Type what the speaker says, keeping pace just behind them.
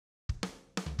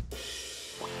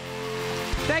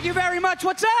Thank you very much.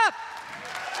 What's up?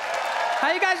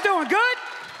 How you guys doing? Good?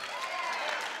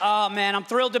 Oh, man, I'm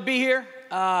thrilled to be here.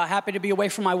 Happy to be away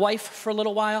from my wife for a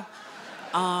little while.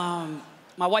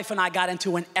 My wife and I got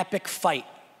into an epic fight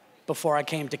before I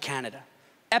came to Canada.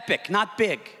 Epic, not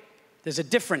big. There's a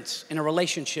difference in a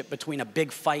relationship between a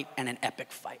big fight and an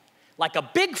epic fight. Like a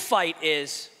big fight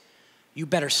is, you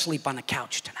better sleep on the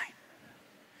couch tonight.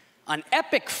 An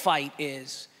epic fight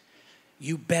is,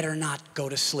 you better not go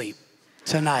to sleep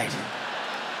tonight.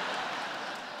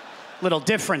 Little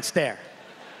difference there.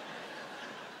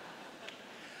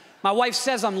 My wife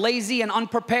says I'm lazy and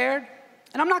unprepared,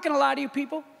 and I'm not gonna lie to you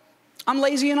people, I'm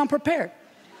lazy and unprepared.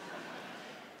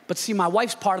 But see, my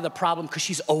wife's part of the problem because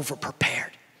she's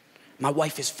over-prepared. My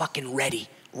wife is fucking ready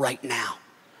right now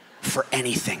for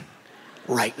anything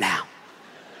right now.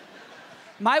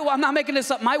 I'm not making this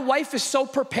up. My wife is so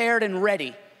prepared and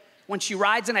ready. When she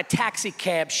rides in a taxi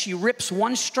cab, she rips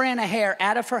one strand of hair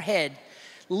out of her head,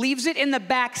 leaves it in the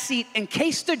back seat in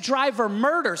case the driver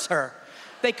murders her.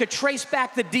 They could trace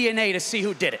back the DNA to see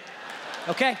who did it,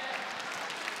 okay?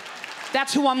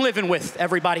 That's who I'm living with,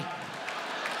 everybody.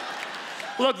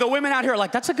 Look, the women out here are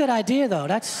like, that's a good idea, though.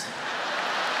 That's...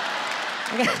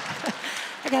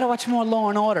 I gotta watch more Law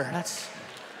and Order. That's...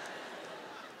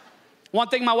 One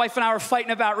thing my wife and I were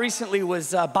fighting about recently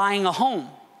was buying a home.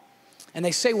 And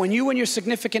they say when you and your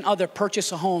significant other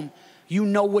purchase a home, you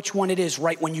know which one it is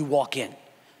right when you walk in.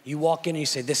 You walk in and you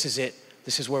say, this is it.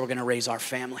 This is where we're gonna raise our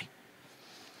family.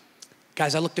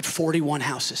 Guys, I looked at 41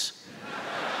 houses.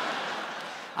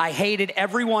 I hated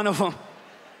every one of them.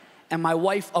 And my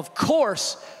wife, of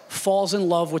course, falls in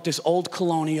love with this old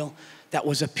colonial that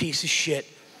was a piece of shit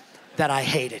that I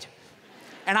hated.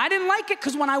 And I didn't like it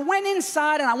because when I went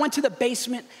inside and I went to the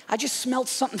basement, I just smelled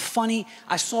something funny.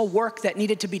 I saw work that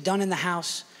needed to be done in the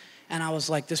house. And I was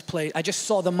like, this place, I just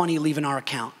saw the money leaving our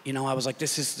account. You know, I was like,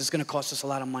 this is gonna cost us a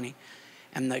lot of money.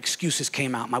 And the excuses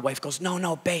came out. My wife goes,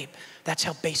 no, babe, that's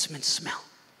how basements smell.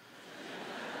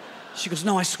 She goes,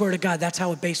 no, I swear to God, that's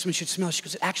how a basement should smell. She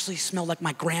goes, it actually smelled like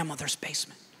my grandmother's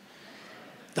basement.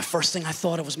 The first thing I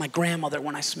thought of was my grandmother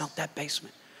when I smelled that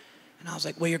basement. And I was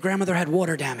like, well, your grandmother had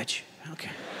water damage.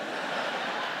 Okay.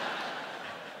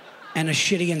 And a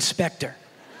shitty inspector.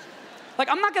 Like,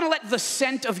 I'm not gonna let the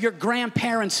scent of your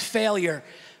grandparents' failure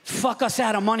fuck us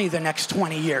out of money the next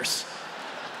 20 years.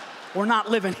 We're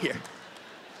not living here.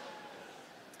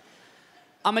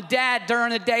 I'm a dad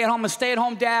during the day at home. I'm a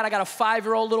stay-at-home dad. I got a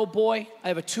 5-year-old little boy. I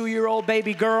have a 2-year-old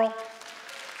baby girl.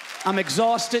 I'm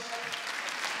exhausted.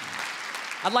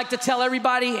 I'd like to tell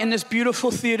everybody in this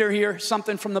beautiful theater here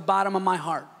something from the bottom of my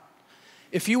heart.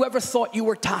 If you ever thought you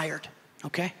were tired,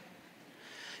 okay?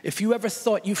 If you ever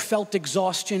thought you felt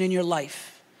exhaustion in your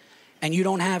life and you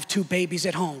don't have 2 babies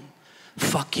at home,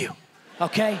 fuck you,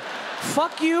 okay?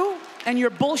 Fuck you and your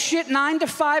bullshit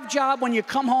 9-to-5 job when you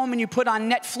come home and you put on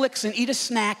Netflix and eat a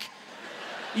snack.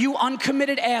 You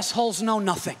uncommitted assholes know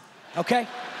nothing, okay?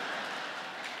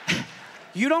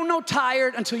 You don't know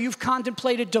tired until you've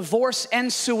contemplated divorce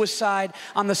and suicide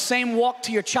on the same walk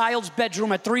to your child's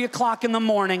bedroom at 3 o'clock in the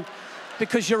morning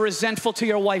because you're resentful to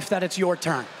your wife that it's your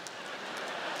turn.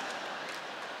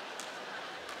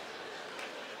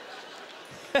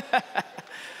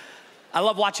 I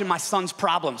love watching my son's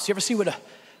problems. You ever see what a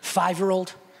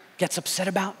 5-year-old gets upset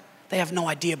about? They have no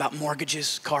idea about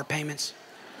mortgages, car payments.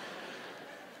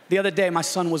 The other day, my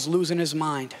son was losing his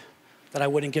mind that I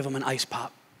wouldn't give him an ice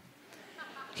pop.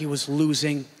 He was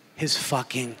losing his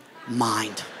fucking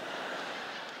mind.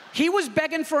 He was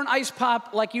begging for an ice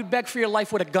pop like you'd beg for your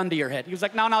life with a gun to your head. He was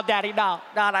like, no, daddy, no.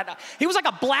 He was like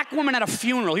a black woman at a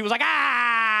funeral. He was like, no. And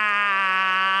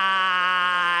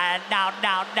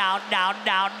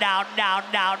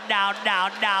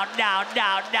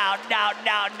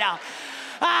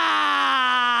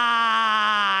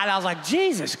I was like,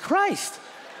 Jesus Christ.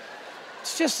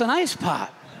 It's just an ice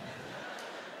pop.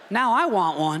 Now I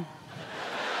want one.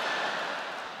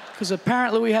 Because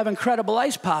apparently we have incredible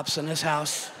ice pops in this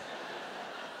house.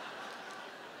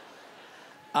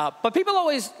 But people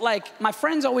always, my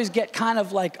friends always get kind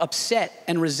of upset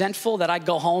and resentful that I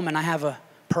go home and I have a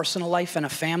personal life and a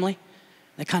family.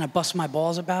 They kind of bust my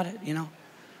balls about it, you know?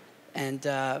 And,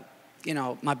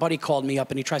 my buddy called me up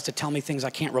and he tries to tell me things I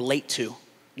can't relate to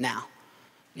now.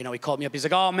 You know, he called me up, he's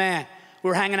like, oh man, we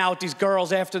were hanging out with these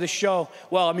girls after the show.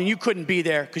 Well, I mean, you couldn't be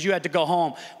there because you had to go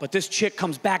home. But this chick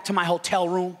comes back to my hotel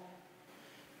room,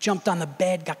 jumped on the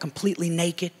bed, got completely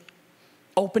naked,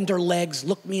 opened her legs,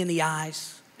 looked me in the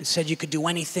eyes, and said, you could do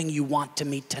anything you want to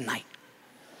me tonight.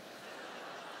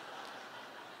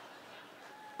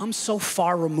 I'm so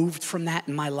far removed from that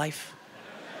in my life.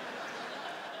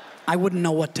 I wouldn't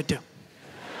know what to do.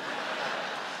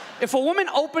 If a woman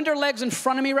opened her legs in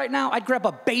front of me right now, I'd grab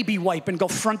a baby wipe and go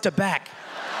front to back.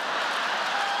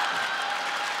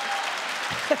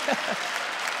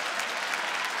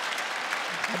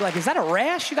 I'd be like, is that a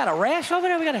rash? You got a rash over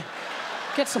there? We gotta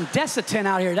get some Desitin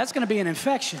out here. That's gonna be an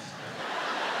infection.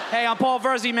 Hey, I'm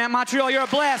Virzi, man. Montreal, you're a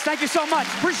blast. Thank you so much.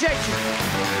 Appreciate you.